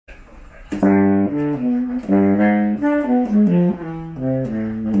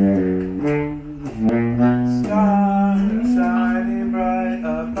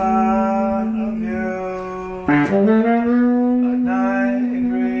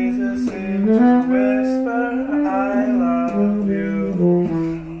whisper I love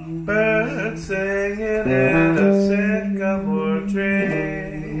you. Birds singing in a sycamore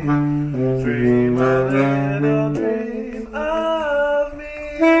tree. Dream a little dream of me.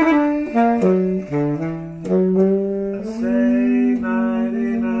 Say nighty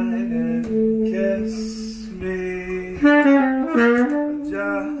night and kiss me.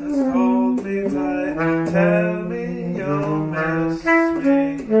 Just hold me tight and tell me you'll miss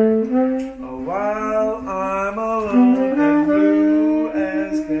me. While I'm alone and blue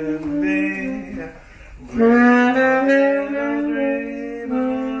as can be. Dream a little dream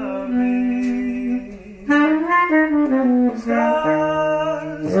of me.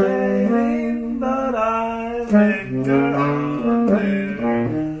 Stars fading, but I linger on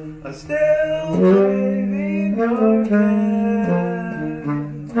there. Still craving your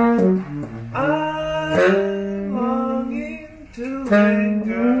hand. I'm longing to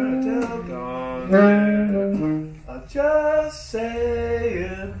linger till dawn there. I'll just say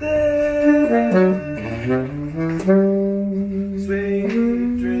it there. Sweet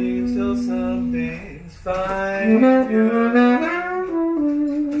dreams till something's find you.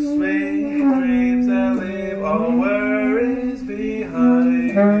 Sweet dreams that leave all worries behind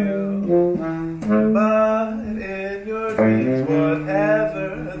you. But in your dreams,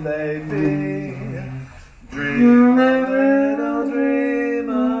 whatever they be, dream a little dream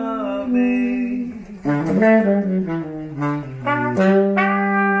of me.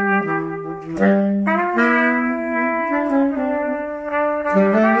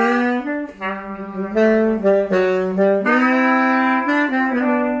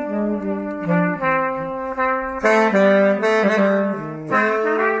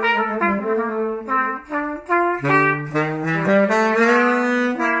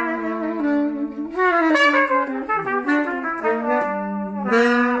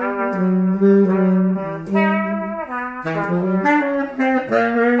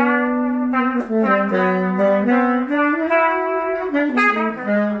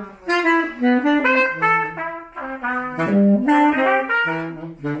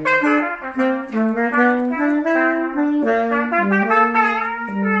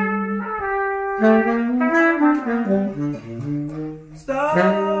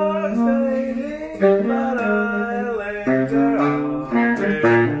 Stars fading, but I linger on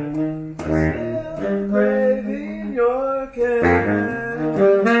there. Still craving your care.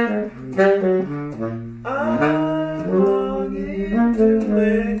 I'm longing to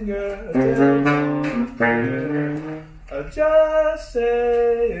linger till there. I'll just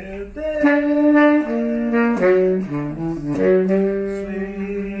say it there.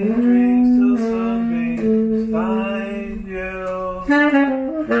 Sweet dreams till sunbeams find you.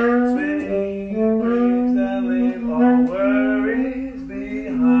 Sweet dreams that leave all worries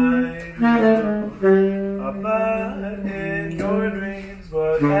behind you. But in your dreams,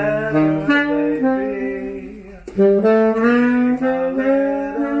 whatever they be, dream a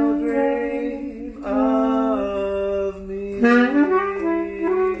little dream of me.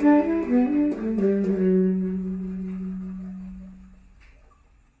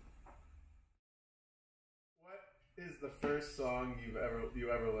 What is the first song you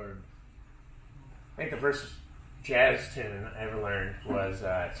ever learned? I think the first jazz tune I ever learned was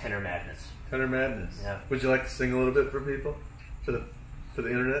Tenor Madness. Tenor Madness. Yeah. Would you like to sing a little bit for people? For the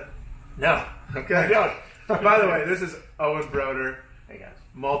internet? No. Okay. I don't. By the way, this is Owen Broder, Hey guys.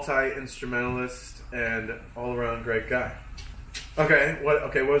 multi-instrumentalist and all-around great guy. Okay, what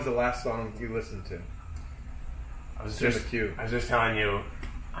was the last song you listened to? I was just telling you,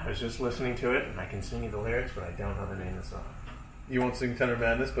 I was just listening to it, and I can sing you the lyrics, but I don't know the name of the song. You won't sing Tenor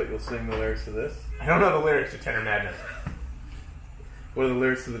Madness, but you'll sing the lyrics to this? I don't know the lyrics to Tenor Madness. What are the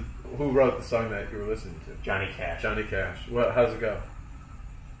lyrics to who wrote the song that you were listening to? Johnny Cash. Johnny Cash. How's it go?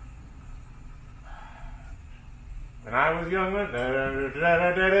 When I was young, Don't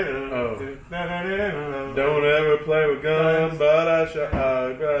ever play with guns, but I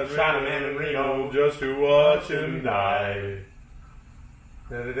shot a man in Reno just to watch him die.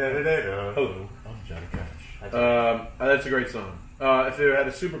 Hello, I'm Johnny Cash. That's a great song. If it had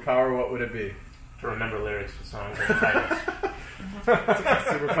a superpower, what would it be? To remember lyrics to songs and titles. That's a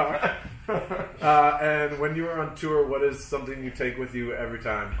good superpower. And when you are on tour, what is something you take with you every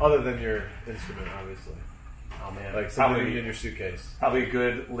time, other than your instrument, obviously? Oh man, like something in your suitcase. Probably a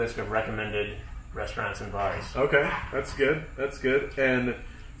good list of recommended restaurants and bars. Okay, that's good. That's good. And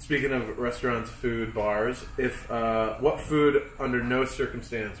speaking of restaurants, food, bars, what food under no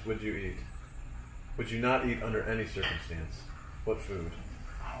circumstance would you eat? Would you not eat under any circumstance? What food?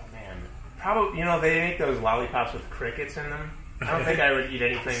 Oh man, probably they make those lollipops with crickets in them. I don't think I would eat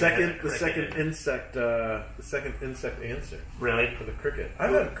anything. The second insect answer. Really? For the cricket.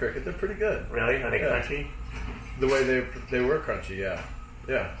 I've had cricket. They're pretty good. Really? Are they crunchy? The way they were crunchy. Yeah.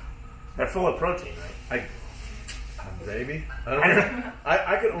 Yeah. They're full of protein, right? Maybe. I don't know.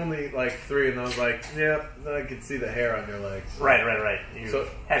 I could only eat like 3, and I was like, yeah. Then I could see the hair on your legs. Right. You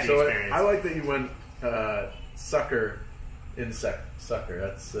had the experience. I like that you went insect sucker.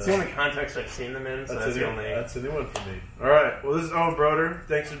 That's it's the only context I've seen them in. So that's a new one for me. All right. Well, this is Owen Broder.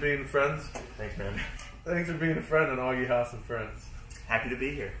 Thanks for being friends. Thanks, man. Thanks for being a friend on Augie, Haas, and Friends. Happy to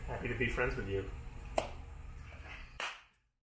be here. Happy to be friends with you.